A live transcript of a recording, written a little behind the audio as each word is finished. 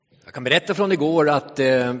Jag kan berätta från igår att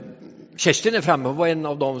Kerstin är framme och var en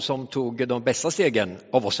av dem som tog de bästa stegen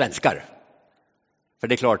av oss svenskar. För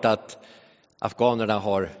det är klart att afghanerna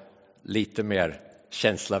har lite mer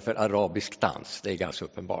känsla för arabisk dans. Det är ganska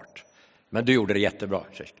uppenbart. Men du gjorde det jättebra,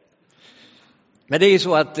 Kerstin. Men det är ju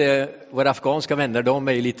så att våra afghanska vänner, de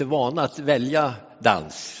är lite vana att välja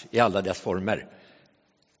dans i alla dess former.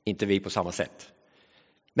 Inte vi på samma sätt.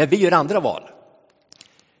 Men vi gör andra val.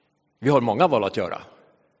 Vi har många val att göra.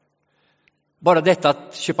 Bara detta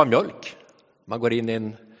att köpa mjölk. Man går in i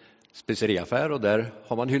en speceriaffär och där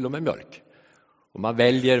har man hyllor med mjölk. Och man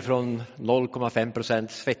väljer från 0,5%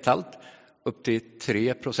 fetthalt upp till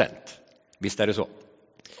 3%. Visst är det så.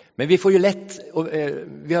 Men vi får ju lätt,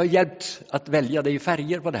 vi har hjälpt att välja, det är ju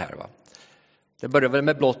färger på det här. Va? Det börjar väl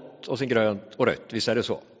med blått och sen grönt och rött, visst är det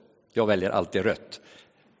så. Jag väljer alltid rött.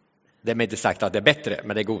 Det är inte sagt att det är bättre,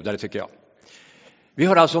 men det är godare tycker jag. Vi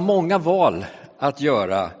har alltså många val att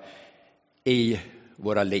göra i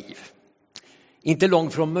våra liv. Inte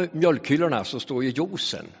långt från mjölkhyllorna så står ju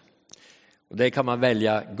juicen. Och där kan man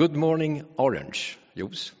välja Good Morning Orange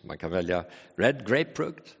juice. Man kan välja Red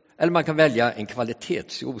Grapefruit. Eller man kan välja en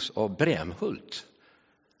kvalitetsjuice av Brämhult.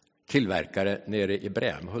 Tillverkare nere i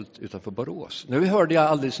Brämhult utanför Borås. Nu hörde jag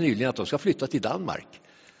alldeles nyligen att de ska flytta till Danmark.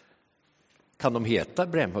 Kan de heta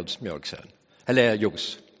Brämhults mjölk sen? Eller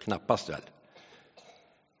juice? Knappast väl.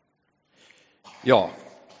 Ja,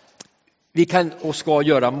 vi kan och ska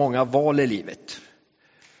göra många val i livet.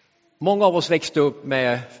 Många av oss växte upp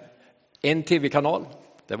med en tv-kanal.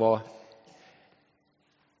 Det var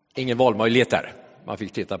ingen valmöjlighet där. Man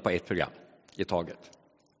fick titta på ett program i taget.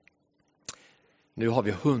 Nu har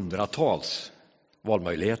vi hundratals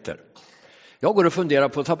valmöjligheter. Jag går och funderar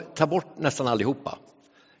på att ta bort nästan allihopa.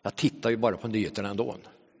 Jag tittar ju bara på nyheterna ändå.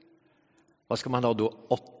 Vad ska man ha då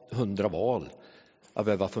 800 val att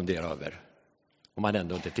behöva fundera över om man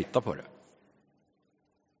ändå inte tittar på det?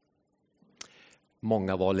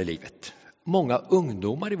 Många val i livet. Många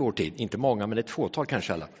ungdomar i vår tid, inte många men ett fåtal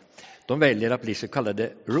kanske alla, de väljer att bli så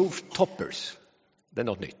kallade rooftoppers. Det är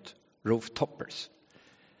något nytt. Rooftoppers.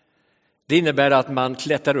 Det innebär att man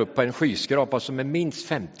klättrar upp på en skyskrapa som är minst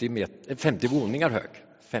 50 våningar hög.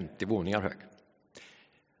 50 våningar hög.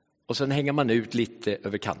 Och sen hänger man ut lite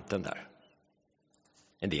över kanten där.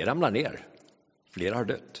 En del ramlar ner. Flera har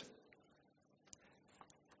dött.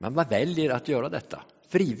 Men man väljer att göra detta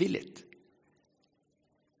frivilligt.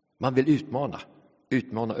 Man vill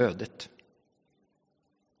utmana ödet.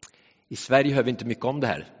 I Sverige hör vi inte mycket om det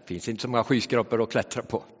här. Det finns inte så många skyskrapor att klättra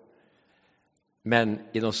på. Men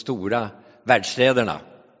i de stora världsstäderna,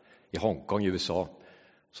 i Hongkong, i USA,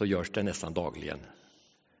 så görs det nästan dagligen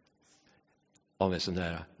av en sån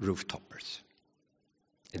här rooftoppers.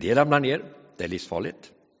 En del ramlar ner, det är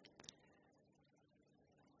livsfarligt.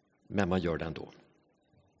 Men man gör det ändå.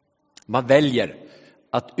 Man väljer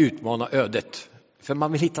att utmana ödet, för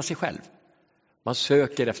man vill hitta sig själv. Man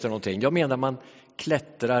söker efter någonting. Jag menar man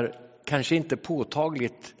klättrar kanske inte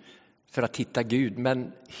påtagligt för att hitta Gud,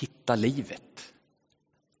 men hitta livet.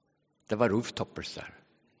 Det var rooftoppers där.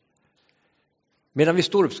 Medan vi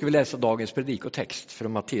står upp ska vi läsa dagens predikotext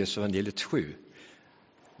från Matteus evangeliet 7,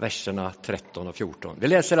 verserna 13 och 14. Vi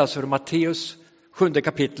läser alltså från Matteus 7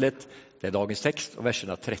 kapitlet, det är dagens text, och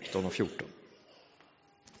verserna 13 och 14.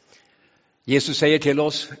 Jesus säger till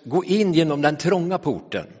oss, gå in genom den trånga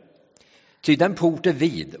porten. Ty den port är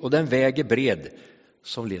vid och den väg är bred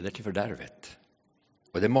som leder till fördärvet.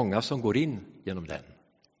 Och det är många som går in genom den.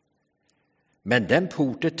 Men den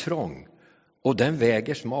port är trång och den väg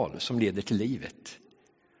är smal som leder till livet.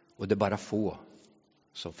 Och det är bara få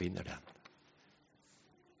som finner den.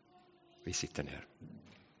 Vi sitter ner.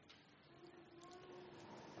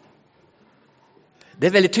 Det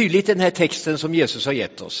är väldigt tydligt i den här texten som Jesus har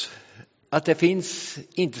gett oss. Att det finns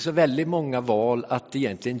inte så väldigt många val att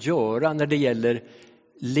egentligen göra när det gäller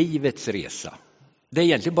livets resa. Det är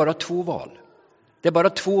egentligen bara 2 val. Det är bara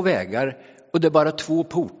 2 vägar och det är bara 2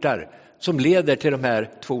 portar som leder till de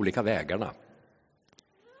här 2 olika vägarna.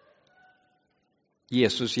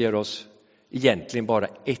 Jesus ger oss egentligen bara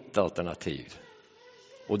ett alternativ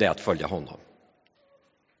och det är att följa honom.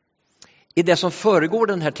 I det som föregår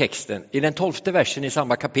den här texten, i den 12:e versen i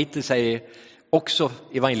samma kapitel säger också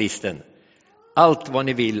evangelisten: allt vad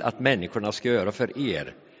ni vill att människorna ska göra för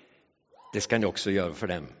er, det ska ni också göra för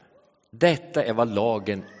dem. Detta är vad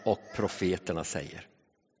lagen och profeterna säger.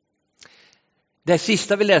 Det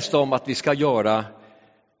sista vi läste om att vi ska göra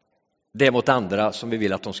det mot andra som vi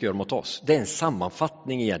vill att de ska göra mot oss. Det är en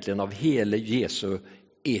sammanfattning egentligen av hela Jesu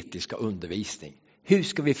etiska undervisning. Hur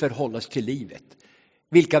ska vi förhålla oss till livet?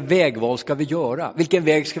 Vilka vägval ska vi göra? Vilken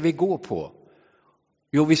väg ska vi gå på?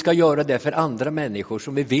 Jo, vi ska göra det för andra människor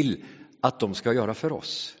som vi vill att de ska göra för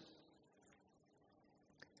oss.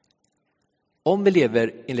 Om vi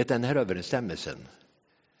lever enligt den här överensstämmelsen,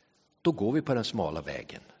 då går vi på den smala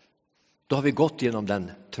vägen. Då har vi gått genom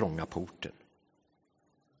den trånga porten.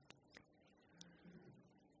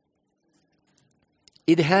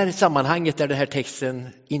 I det här sammanhanget där den här texten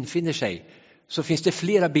infinner sig så finns det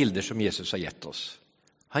flera bilder som Jesus har gett oss.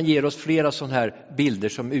 Han ger oss flera sådana här bilder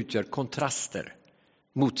som utgör kontraster,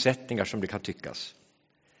 motsättningar som det kan tyckas.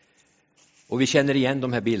 Och vi känner igen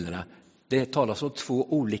de här bilderna. Det talas om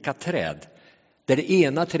två olika träd. Där det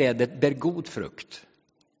ena trädet bär god frukt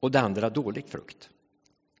och det andra dålig frukt.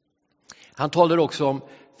 Han talar också om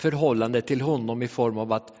förhållandet till honom i form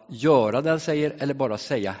av att göra det han säger eller bara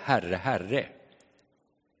säga Herre, Herre.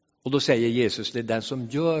 Och då säger Jesus, det är den som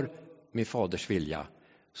gör min faders vilja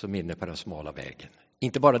som är inne på den smala vägen.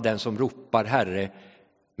 Inte bara den som ropar Herre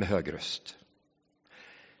med hög röst.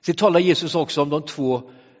 Så talar Jesus också om de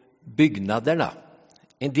två byggnaderna.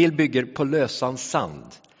 En del bygger på lösan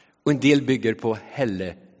sand och en del bygger på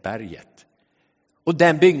Hälleberget. Och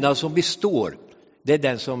den byggnad som består, det är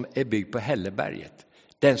den som är byggd på Hälleberget.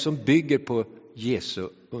 Den som bygger på Jesu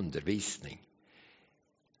undervisning.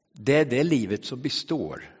 Det är det livet som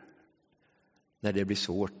består när det blir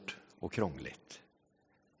svårt och krångligt.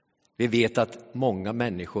 Vi vet att många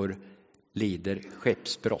människor lider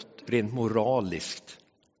skeppsbrott, rent moraliskt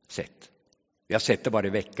sett. Vi har sett det bara i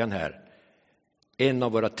veckan här. En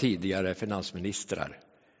av våra tidigare finansministrar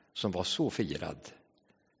som var så firad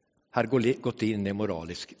har gått in i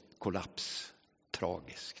moralisk kollaps.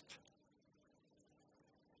 Tragiskt.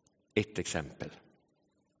 Ett exempel.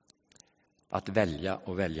 Att välja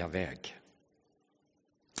och välja väg.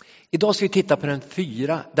 Idag ska vi titta på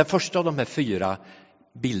den första av de här 4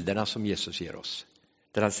 bilderna som Jesus ger oss.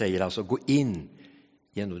 Där han säger alltså gå in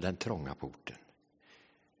genom den trånga porten.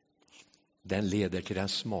 Den leder till den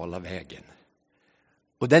smala vägen.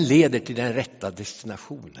 Och den leder till den rätta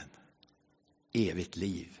destinationen. Evigt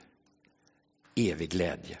liv. Evig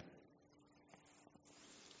glädje.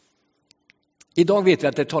 Idag vet vi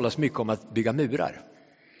att det talas mycket om att bygga murar.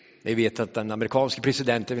 Vi vet att den amerikanske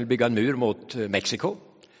presidenten vill bygga en mur mot Mexiko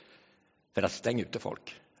för att stänga ute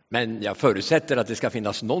folk. Men jag förutsätter att det ska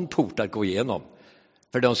finnas någon port att gå igenom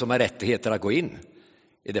för de som har rättigheter att gå in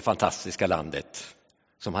i det fantastiska landet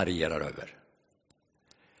som han regerar över.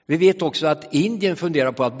 Vi vet också att Indien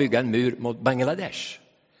funderar på att bygga en mur mot Bangladesh.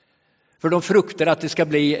 För de fruktar att det ska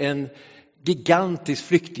bli en gigantisk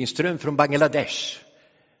flyktingström från Bangladesh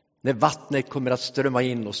när vattnet kommer att strömma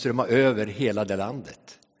in och strömma över hela det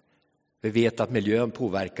landet. Vi vet att miljön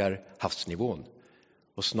påverkar havsnivån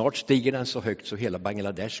och snart stiger den så högt så hela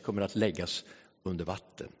Bangladesh kommer att läggas under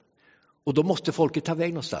vatten. Och då måste folket ta väg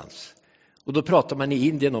någonstans. Och då pratar man i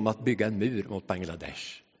Indien om att bygga en mur mot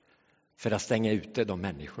Bangladesh för att stänga ute de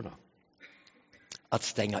människorna. Att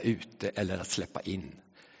stänga ute eller att släppa in.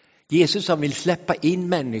 Jesus han vill släppa in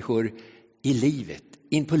människor i livet,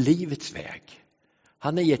 in på livets väg.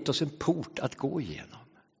 Han har gett oss en port att gå igenom.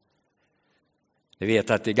 Ni vet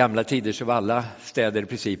att i gamla tider så var alla städer i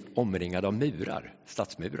princip omringade av murar,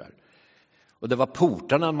 stadsmurar. Och det var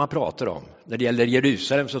portarna man pratade om. När det gäller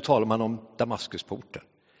Jerusalem så talar man om Damaskusporten.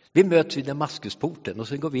 Vi möts vid Damaskusporten och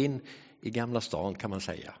sen går vi in i Gamla stan kan man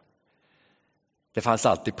säga. Det fanns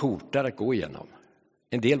alltid portar att gå igenom.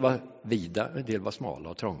 En del var vida, en del var smala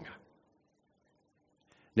och trånga.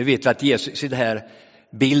 Nu vet vi att Jesus i den här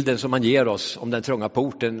bilden som han ger oss om den trånga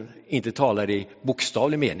porten inte talar i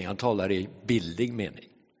bokstavlig mening, han talar i bildlig mening.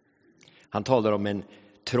 Han talar om en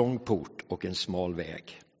trång port och en smal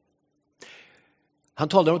väg. Han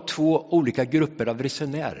talar om 2 olika grupper av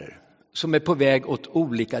resenärer som är på väg åt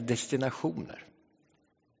olika destinationer.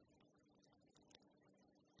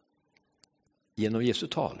 Genom Jesu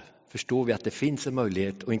tal förstår vi att det finns en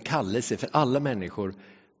möjlighet och en kallelse för alla människor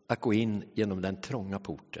att gå in genom den trånga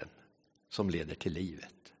porten som leder till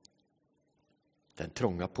livet. Den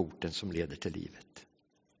trånga porten som leder till livet.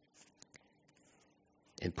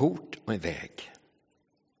 En port och en väg.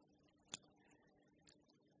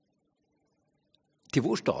 Till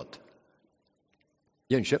vår stad,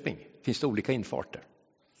 Jönköping, finns det olika infarter.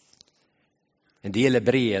 En del är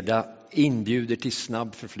breda, inbjuder till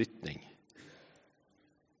snabb förflyttning.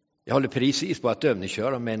 Jag håller precis på att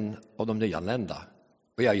övningsköra med en av de nyanlända.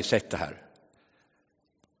 Och jag har ju sett det här.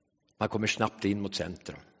 Man kommer snabbt in mot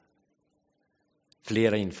centrum.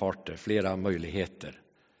 Flera infarter, flera möjligheter.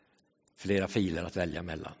 Flera filer att välja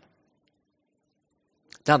mellan.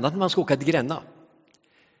 Det andra när man ska åka till Gränna.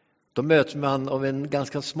 Då möts man av en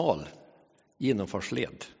ganska smal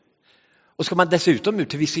genomfartsled. Och ska man dessutom ut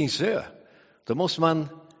till Visingsö, då måste man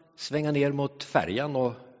svänga ner mot färjan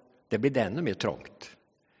och det blir ännu mer trångt.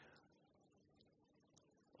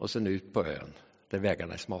 Och sen ut på ön där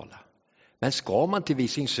vägarna är smala. Men ska man till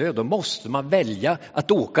Visingsö, då måste man välja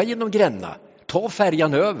att åka genom Gränna. Ta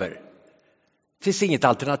färjan över. Det finns inget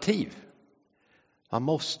alternativ. Man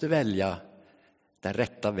måste välja den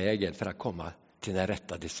rätta vägen för att komma till den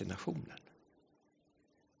rätta destinationen.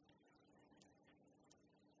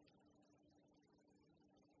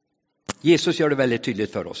 Jesus gör det väldigt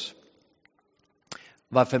tydligt för oss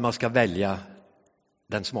varför man ska välja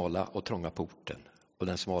den smala och trånga porten och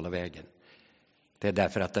den smala vägen. Det är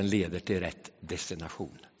därför att den leder till rätt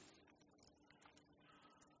destination.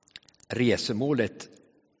 Resemålet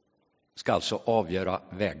ska alltså avgöra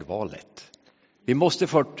vägvalet. Vi måste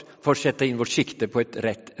först sätta in vårt sikte på ett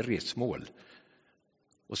rätt resmål.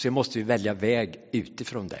 Och sen måste vi välja väg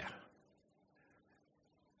utifrån det.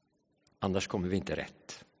 Annars kommer vi inte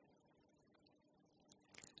rätt.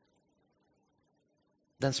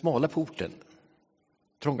 Den smala porten,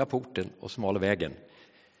 trånga porten och smala vägen.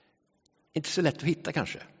 Inte så lätt att hitta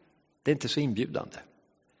kanske. Det är inte så inbjudande.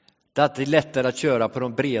 Det är alltid lättare att köra på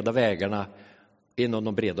de breda vägarna inom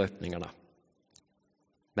de breda öppningarna.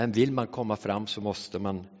 Men vill man komma fram så måste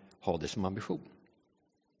man ha det som ambition.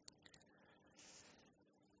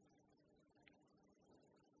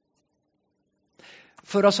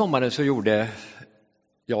 Förra sommaren så gjorde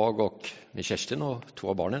jag och min Kerstin och 2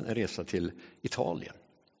 av barnen en resa till Italien.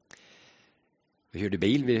 Vi hyrde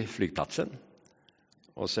bil vid flygplatsen.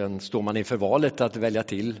 Och sen står man inför valet att välja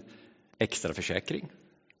till extra försäkring.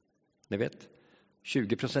 Ni vet,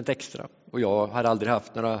 20% extra. Och jag har aldrig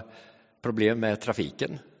haft några problem med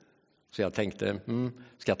trafiken. Så jag tänkte,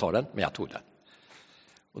 ska jag ta den? Men jag tog den.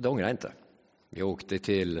 Och det ångrar jag inte. Vi åkte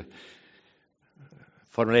till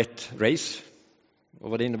Formel 1-race. Och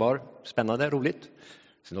vad det innebar. Spännande, roligt.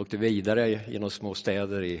 Sen åkte vi vidare genom små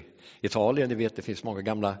städer i Italien. Ni vet, det finns många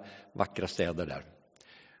gamla vackra städer där.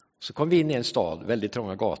 Så kom vi in i en stad, väldigt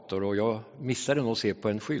trånga gator, och jag missade nog att se på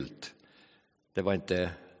en skylt. Det var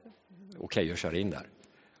inte okej att köra in där.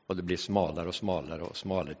 Och det blev smalare och smalare och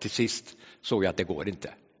smalare. Till sist såg jag att det går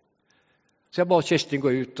inte. Så jag bad Kerstin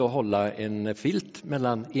gå ut och hålla en filt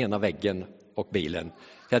mellan ena väggen och bilen.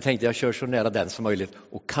 Så jag tänkte jag kör så nära den som möjligt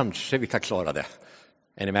och kanske vi kan klara det.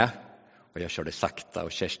 Är ni med? Och jag körde sakta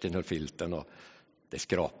och Kerstin höll filten och det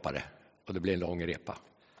skrapade. Och det blev en lång repa.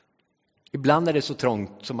 Ibland är det så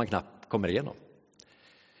trångt som man knappt kommer igenom.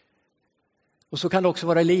 Och så kan det också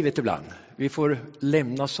vara i livet ibland. Vi får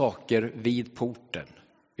lämna saker vid porten.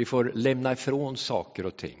 Vi får lämna ifrån saker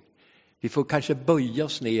och ting. Vi får kanske böja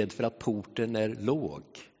oss ned för att porten är låg.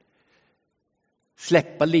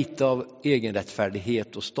 Släppa lite av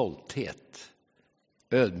egenrättfärdighet och stolthet.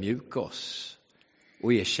 Ödmjuka oss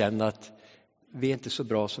och erkänna att vi är inte så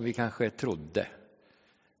bra som vi kanske trodde.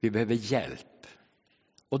 Vi behöver hjälp.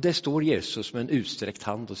 Och det står Jesus med en utsträckt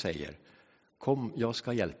hand och säger: kom, jag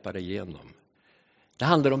ska hjälpa dig igenom. Det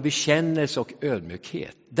handlar om bekännelse och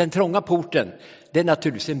ödmjukhet. Den trånga porten, det är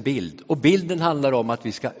naturligtvis en bild. Och bilden handlar om att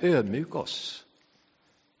vi ska ödmjuka oss.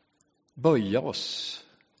 Böja oss.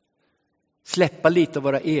 Släppa lite av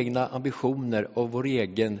våra egna ambitioner och vår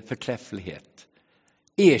egen förträfflighet.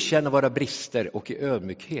 Erkänna våra brister och i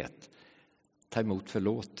ödmjukhet ta emot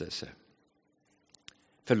förlåtelse.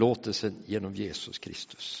 Förlåtelsen genom Jesus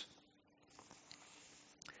Kristus.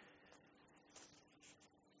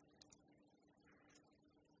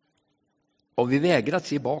 Om vi vägrar att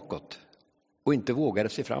se bakåt och inte vågar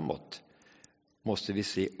se framåt måste vi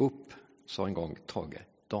se upp, sa en gång Tage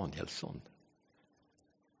Danielsson.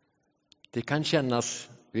 Det kan kännas,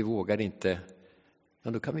 vi vågar inte,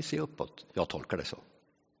 men då kan vi se uppåt. Jag tolkar det så.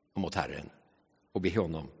 Och mot Herren och be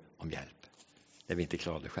honom om hjälp. När vi inte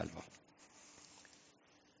klarar det själva.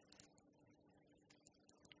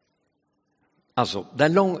 Alltså,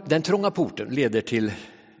 den trånga porten leder till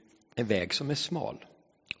en väg som är smal.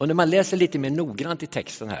 Och när man läser lite mer noggrant i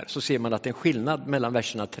texten här så ser man att det är en skillnad mellan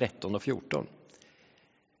verserna 13 och 14.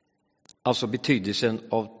 Alltså betydelsen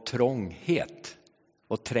av trånghet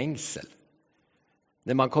och trängsel.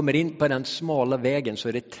 När man kommer in på den smala vägen så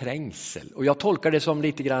är det trängsel. Och jag tolkar det som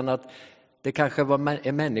lite grann att det kanske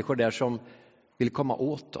är människor där som vill komma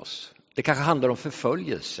åt oss. Det kanske handlar om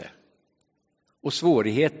förföljelse. Och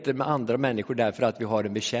svårigheter med andra människor därför att vi har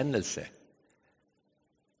en bekännelse.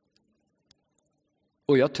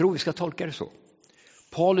 Och jag tror vi ska tolka det så.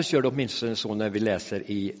 Paulus gör det åtminstone så när vi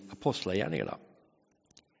läser i Apostlagärningarna.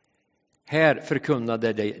 Här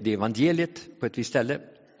förkunnade det evangeliet på ett visst ställe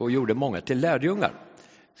och gjorde många till lärjungar.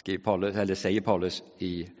 Säger Paulus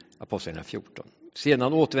i Apostlagärningarna 14.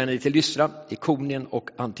 Sedan återvände de till Lystra, Ikonien och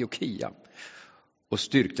Antiochia. och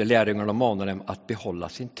styrkte lärjungarna och manade dem att behålla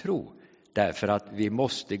sin tro. Därför att vi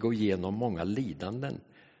måste gå igenom många lidanden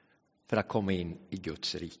för att komma in i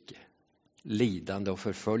Guds rike. Lidande och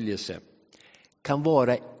förföljelse kan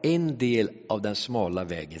vara en del av den smala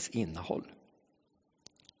vägens innehåll.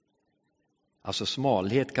 Alltså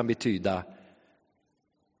smalhet kan betyda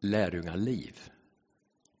lärjungaliv,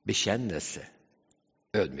 bekännelse,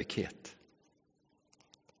 ödmjukhet.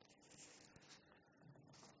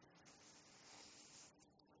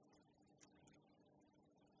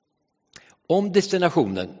 Om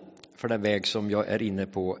destinationen för den väg som jag är inne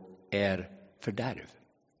på är fördärv,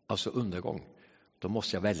 alltså undergång, då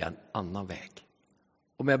måste jag välja en annan väg.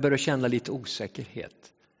 Om jag börjar känna lite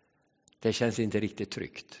osäkerhet, det känns inte riktigt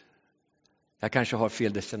tryggt. Jag kanske har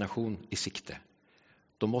fel destination i sikte.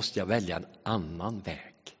 Då måste jag välja en annan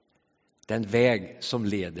väg. Den väg som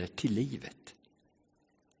leder till livet.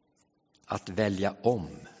 Att välja om.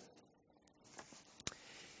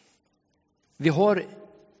 Vi har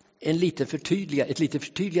ett litet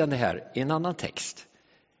förtydligande här i en annan text.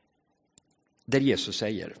 Där Jesus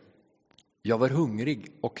säger: jag var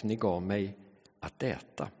hungrig och ni gav mig att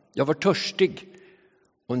äta. Jag var törstig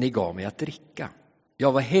och ni gav mig att dricka.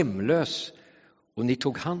 Jag var hemlös och ni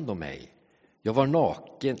tog hand om mig. Jag var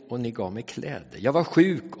naken och ni gav mig kläder. Jag var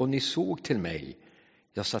sjuk och ni såg till mig.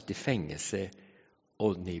 Jag satt i fängelse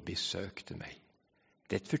och ni besökte mig.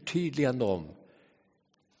 Det är ett förtydligande om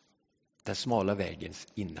den smala vägens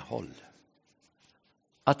innehåll.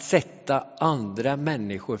 Att sätta andra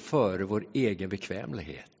människor före vår egen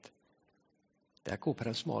bekvämlighet. Det är att gå på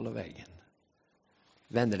den smala vägen.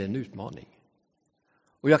 Vänner, det är en utmaning.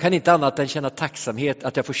 Och jag kan inte annat än känna tacksamhet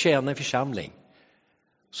att jag får tjäna en församling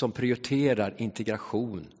som prioriterar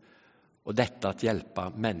integration och detta att hjälpa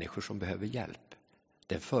människor som behöver hjälp.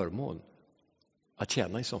 Det är en förmån att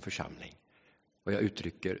tjäna i en sån församling. Och jag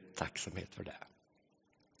uttrycker tacksamhet för det.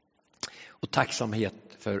 Och tacksamhet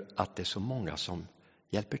för att det är så många som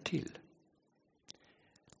hjälper till.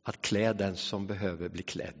 Att klä den som behöver bli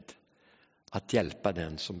klädd. Att hjälpa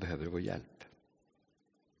den som behöver vår hjälp.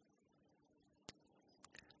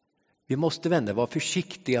 Vi måste, vänner, vara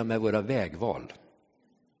försiktiga med våra vägval.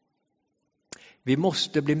 Vi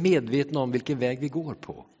måste bli medvetna om vilken väg vi går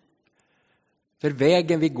på. För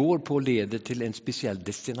vägen vi går på leder till en speciell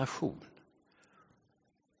destination.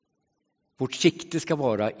 Vårt sikte ska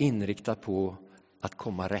vara inriktat på att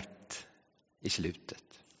komma rätt i slutet.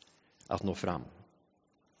 Att nå fram.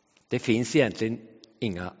 Det finns egentligen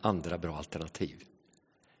inga andra bra alternativ.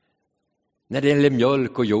 När det gäller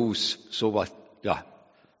mjölk och juice så var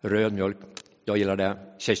röd mjölk, jag gillar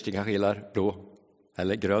det. Kerstin kanske gillar blå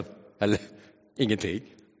eller grön eller ingenting.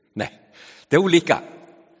 Nej, det är olika.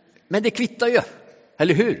 Men det kvittar ju,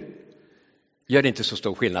 eller hur? Gör det inte så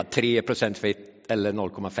stor skillnad. 3% fett eller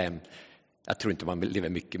 0,5. Jag tror inte man lever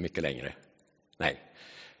mycket, mycket längre. Nej.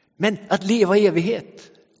 Men att leva i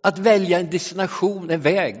evighet. Att välja en destination, en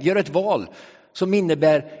väg. Göra ett val som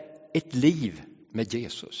innebär ett liv med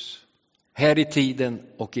Jesus. Här i tiden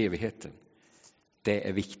och evigheten. Det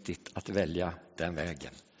är viktigt att välja den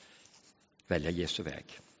vägen. Välja Jesu väg.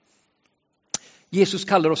 Jesus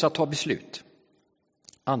kallar oss att ta beslut.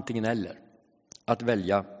 Antingen eller. Att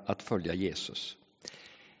välja att följa Jesus.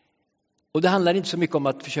 Och det handlar inte så mycket om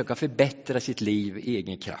att försöka förbättra sitt liv i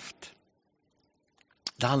egen kraft.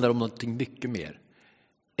 Det handlar om någonting mycket mer.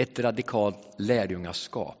 Ett radikalt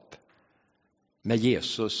lärjungaskap. Med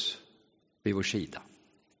Jesus vid vår sida.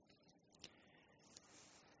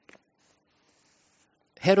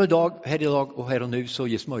 Här idag och här och nu så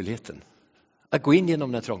ges möjligheten att gå in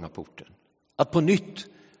genom den trånga porten. Att på nytt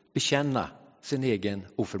bekänna sin egen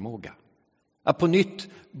oförmåga. Att på nytt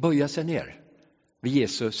böja sig ner vid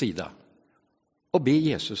Jesu sida och be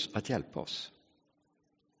Jesus att hjälpa oss.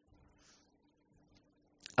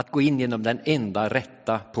 Att gå in genom den enda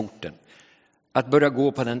rätta porten. Att börja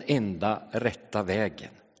gå på den enda rätta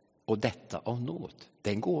vägen. Och detta av nåd. Det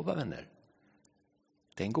är en gåva, vänner.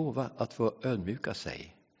 Det är en gåva att få ödmjuka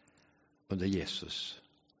sig under Jesus.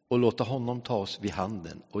 Och låta honom ta oss vid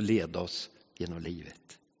handen och leda oss genom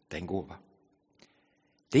livet. Det är en gåva.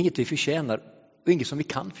 Det är inget vi förtjänar och inget som vi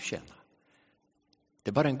kan förtjäna.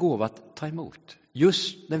 Det är bara en gåva att ta emot.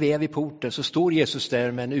 Just när vi är vid porten så står Jesus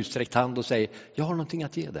där med en utsträckt hand och säger: jag har någonting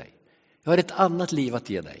att ge dig. Jag har ett annat liv att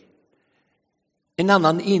ge dig. En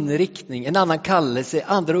annan inriktning, en annan kallelse,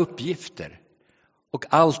 andra uppgifter. Och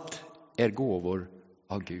allt är gåvor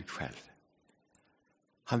av Gud själv.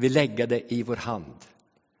 Han vill lägga det i vår hand.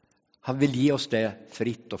 Han vill ge oss det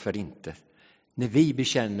fritt och för inte. När vi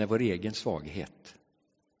bekänner vår egen svaghet.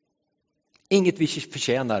 Inget vi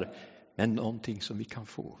förtjänar, men någonting som vi kan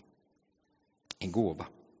få. En gåva.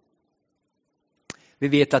 Vi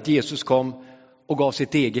vet att Jesus kom och gav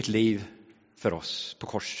sitt eget liv för oss på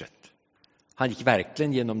korset. Han gick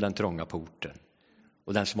verkligen genom den trånga porten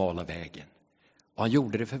och den smala vägen. Och han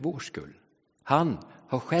gjorde det för vår skull. Han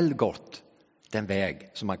har själv gått den väg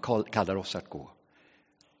som han kallar oss att gå.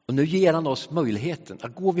 Och nu ger han oss möjligheten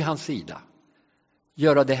att gå vid hans sida.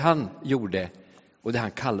 Göra det han gjorde och det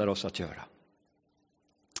han kallar oss att göra.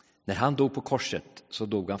 När han dog på korset så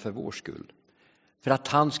dog han för vår skull. För att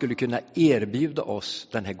han skulle kunna erbjuda oss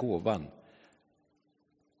den här gåvan.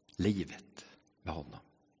 Livet med honom.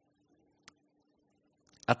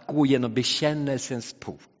 Att gå genom bekännelsens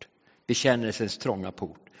port. Bekännelsens trånga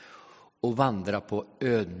port. Och vandra på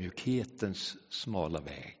ödmjukhetens smala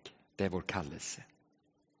väg. Det är vår kallelse.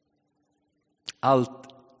 Allt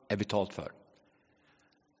är betalt för.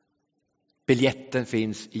 Biljetten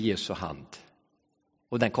finns i Jesu hand.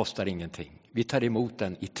 Och den kostar ingenting. Vi tar emot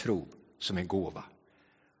den i tro som en gåva.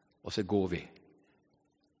 Och så går vi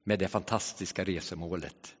med det fantastiska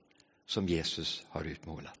resemålet som Jesus har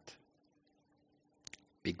utmålat.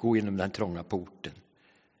 Vi går genom den trånga porten.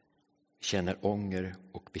 Känner ånger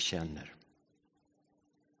och bekänner.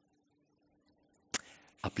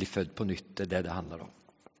 Att bli född på nytt är det handlar om.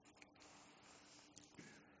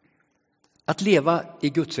 Att leva i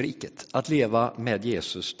Guds riket, att leva med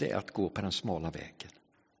Jesus, det är att gå på den smala vägen.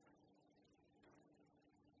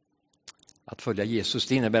 Att följa Jesus,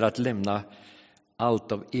 det innebär att lämna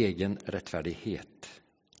allt av egen rättfärdighet.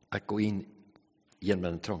 Att gå in genom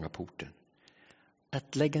den trånga porten.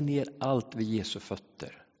 Att lägga ner allt vid Jesu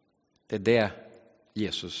fötter. Det är det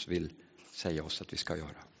Jesus vill säga oss att vi ska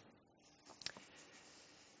göra.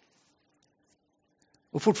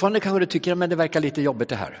 Och fortfarande kanske du tycker att det verkar lite jobbigt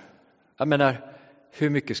det här. Jag menar, hur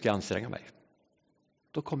mycket ska jag anstränga mig?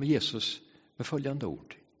 Då kommer Jesus med följande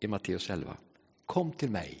ord i Matteus 11. Kom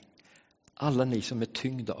till mig, alla ni som är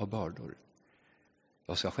tyngda av bördor.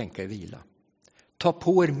 Jag ska skänka er vila. Ta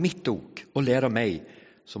på er mitt ok och lär av mig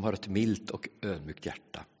som har ett milt och ödmjukt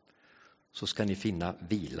hjärta. Så ska ni finna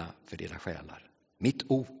vila för era själar. Mitt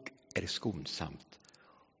ok är skonsamt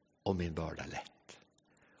och min börda lätt.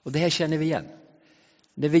 Och det här känner vi igen.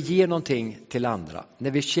 När vi ger någonting till andra,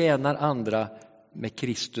 när vi tjänar andra med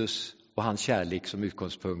Kristus och hans kärlek som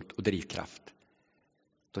utgångspunkt och drivkraft,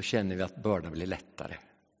 då känner vi att bördan blir lättare.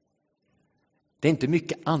 Det är inte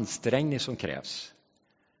mycket ansträngning som krävs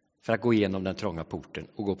för att gå igenom den trånga porten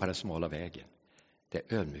och gå på den smala vägen. Det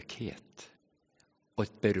är ödmjukhet och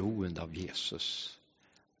ett beroende av Jesus.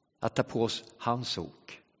 Att ta på oss hans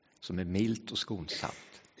ok som är milt och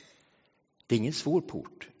skonsamt. Det är ingen svår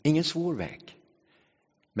port, ingen svår väg.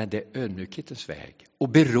 Men det är ödmjukhetens väg och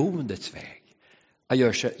beroendets väg. Att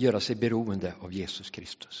göra sig beroende av Jesus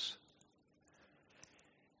Kristus.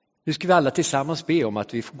 Nu ska vi alla tillsammans be om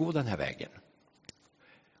att vi får gå den här vägen.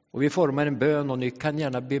 Och vi formar en bön och ni kan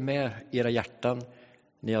gärna be med era hjärtan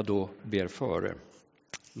när jag då ber före.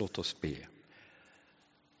 Låt oss be.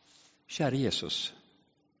 Kära Jesus,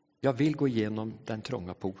 jag vill gå igenom den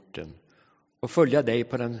trånga porten och följa dig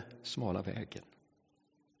på den smala vägen.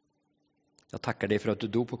 Jag tackar dig för att du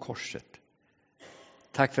dog på korset.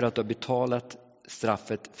 Tack för att du har betalat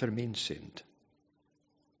straffet för min synd.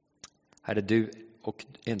 Herre, du och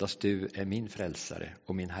endast du är min frälsare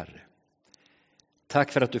och min Herre.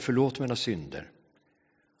 Tack för att du förlåter mina synder.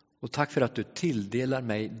 Och tack för att du tilldelar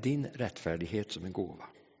mig din rättfärdighet som en gåva.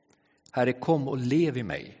 Herre, kom och lev i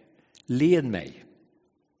mig. Led mig.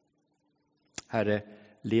 Herre,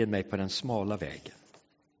 led mig på den smala vägen.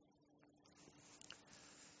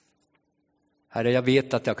 Herre, jag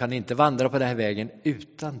vet att jag kan inte vandra på den här vägen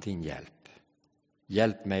utan din hjälp.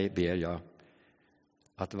 Hjälp mig, ber jag,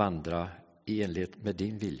 att vandra i enlighet med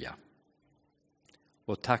din vilja.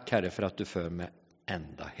 Och tack, Herre, för att du för mig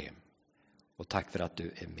ända hem. Och tack för att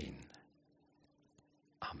du är min.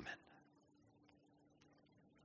 Amen.